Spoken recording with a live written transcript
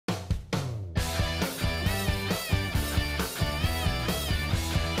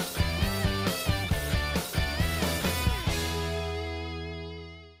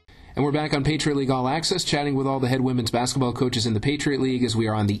And we're back on Patriot League All Access, chatting with all the head women's basketball coaches in the Patriot League as we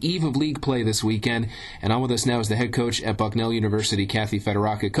are on the eve of league play this weekend. And on with us now is the head coach at Bucknell University, Kathy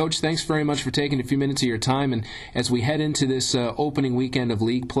Fedorjaka. Coach, thanks very much for taking a few minutes of your time. And as we head into this opening weekend of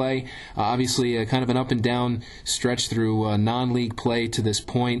league play, obviously kind of an up and down stretch through non-league play to this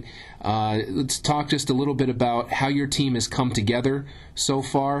point. Let's talk just a little bit about how your team has come together so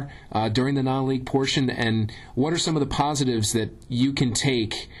far during the non-league portion, and what are some of the positives that you can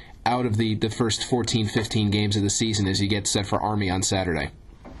take out of the first 14, 15 games of the season as you get set for Army on Saturday?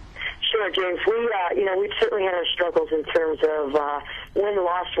 Sure, James. We've certainly had our struggles in terms of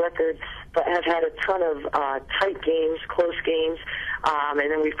win-loss records, but have had a ton of tight games, close games, and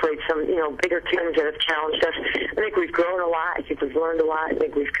then we've played some, bigger teams that have challenged us. I think we've grown a lot. I think we've learned a lot. I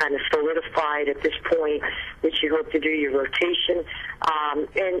think we've kind of solidified at this point, which you hope to do your rotation,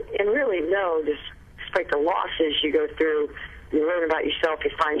 and really know, despite the losses you go through, you learn about yourself,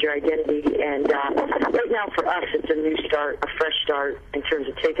 you find your identity, and right now for us it's a new start, a fresh start in terms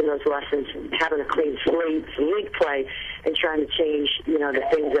of taking those lessons, having a clean slate, some league play, and trying to change, the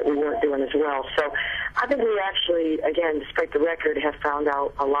things that we weren't doing as well. So I think we actually, again, despite the record, have found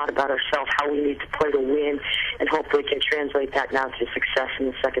out a lot about ourselves, how we need to play to win, and hopefully can translate that now to success in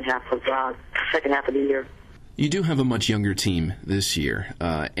the second half of the year. You do have a much younger team this year,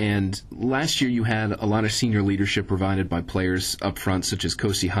 and last year you had a lot of senior leadership provided by players up front, such as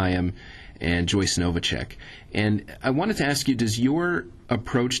Kosi Hayem and Joyce Novacek. And I wanted to ask you, does your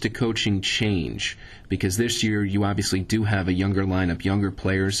approach to coaching change? Because this year you obviously do have a younger lineup, younger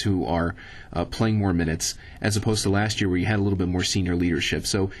players who are playing more minutes, as opposed to last year where you had a little bit more senior leadership.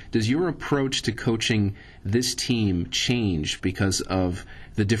 So does your approach to coaching this team change because of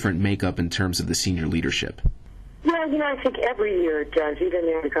the different makeup in terms of the senior leadership? Yeah, I think every year it does, even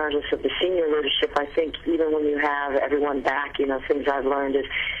regardless of the senior leadership. I think even when you have everyone back, things I've learned is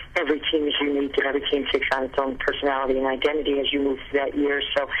every team is unique and every team takes on its own personality and identity as you move through that year.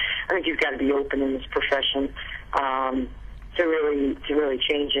 So I think you've got to be open in this profession to really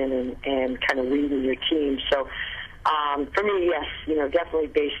changing and kind of leading your team. So for me, yes, definitely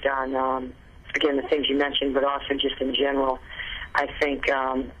based on, again, the things you mentioned, but also just in general, I think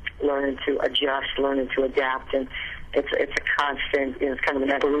learning to adjust, learning to adapt, and it's a constant, it's kind of an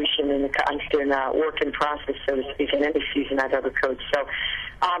evolution and a constant working process, so to speak, in any season I've ever coached. So,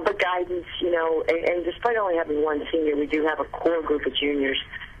 but guidance, and despite only having one senior, we do have a core group of juniors,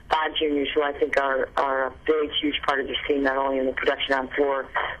 5 juniors, who I think are a big, huge part of this team, not only in the production on floor,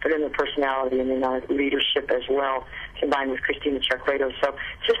 but in the personality and in our leadership as well, combined with Christina Charqueto. So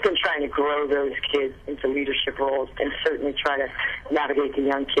just been trying to grow those kids into leadership roles and certainly try to navigate the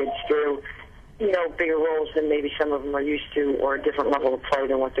young kids through, bigger roles than maybe some of them are used to, or a different level of play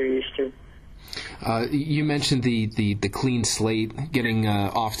than what they're used to. You mentioned the clean slate, getting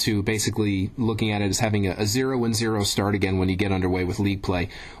off to basically looking at it as having a 0-0 start again when you get underway with league play.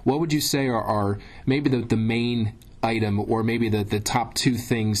 What would you say are maybe the main item, or maybe the top 2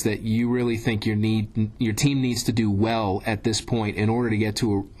 things that you really think your team needs to do well at this point in order to get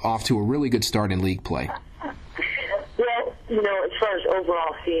off to a really good start in league play? Well, as far as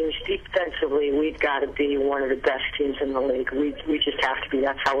overall themes, defensively, we've got to be one of the best teams in the league. We just have to be.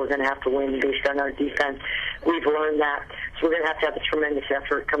 That's how we're going to have to win based on our defense. We've learned that. So we're going to have a tremendous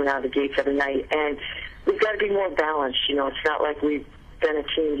effort coming out of the gates every night. And we've got to be more balanced. It's not like we've been a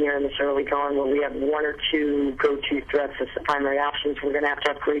team here in this early going where we have 1 or 2 go-to threats as the primary options. We're going to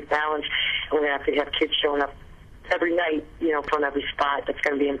have great balance, and we're going to have kids showing up every night, from every spot. That's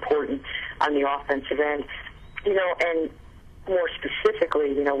going to be important on the offensive end. And more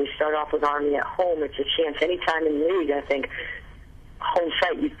specifically, we start off with Army at home. It's a chance anytime in the league, I think, home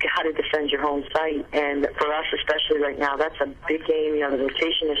site, you've got to defend your home site. And for us, especially right now, that's a big game. The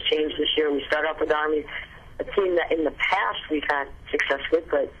rotation has changed this year. We start off with Army, a team that in the past we've had success with,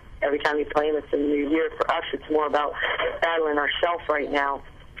 but every time we play them, it's a new year. For us, it's more about battling ourselves right now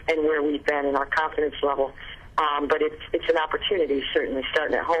and where we've been and our confidence level. But it's an opportunity, certainly,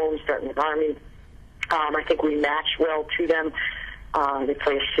 starting at home, starting with Army. I think we match well to them. They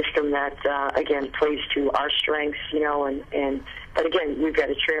play a system that, again, plays to our strengths, but again, we've got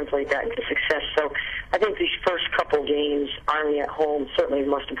to translate that into success. So I think these first couple games, Army at home, certainly the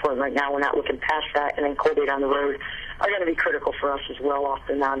most important right now. We're not looking past that, and then Colgate on the road are going to be critical for us as well off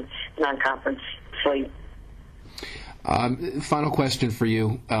the non-conference slate. Final question for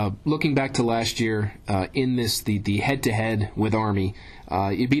you. Looking back to last year, in the head-to-head with Army,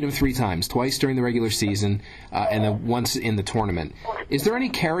 you beat them 3 times, twice during the regular season, and then once in the tournament. Is there any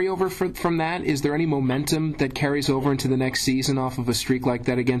carryover from that? Is there any momentum that carries over into the next season off of a streak like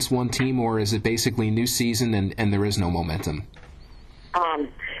that against one team, or is it basically new season and there is no momentum?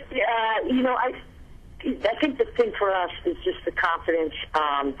 Yeah, I think the thing for us is just the confidence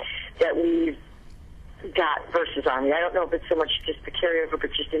that we've got versus Army. I don't know if it's so much just the carryover,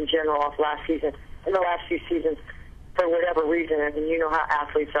 but just in general off last season. In the last few seasons, for whatever reason, I mean, you know how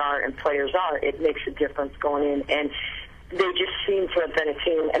athletes are and players are, it makes a difference going in. And they just seem to have been a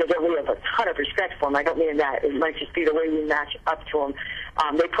team, and again, we have a ton of respect for them. I don't mean that. It might just be the way we match up to them.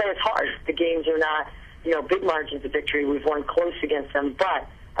 They play us hard. The games are not, big margins of victory. We've won close against them, but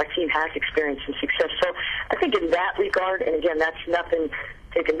our team has experienced some success. So I think in that regard, and again, that's nothing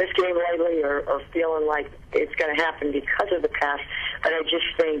taking this game lightly or feeling like it's going to happen because of the past, but I just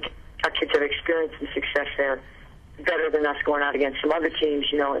think our kids have experienced some success there better than us going out against some other teams,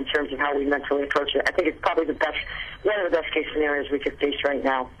 in terms of how we mentally approach it. I think it's probably one of the best case scenarios we could face right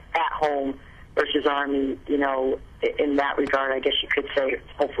now at home versus Army, in that regard. I guess you could say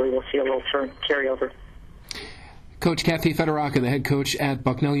hopefully we'll see a little carryover. Coach Kathy Fedorjaka, the head coach at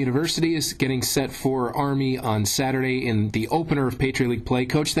Bucknell University, is getting set for Army on Saturday in the opener of Patriot League play.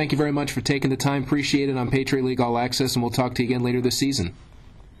 Coach, thank you very much for taking the time. Appreciate it on Patriot League All Access, and we'll talk to you again later this season.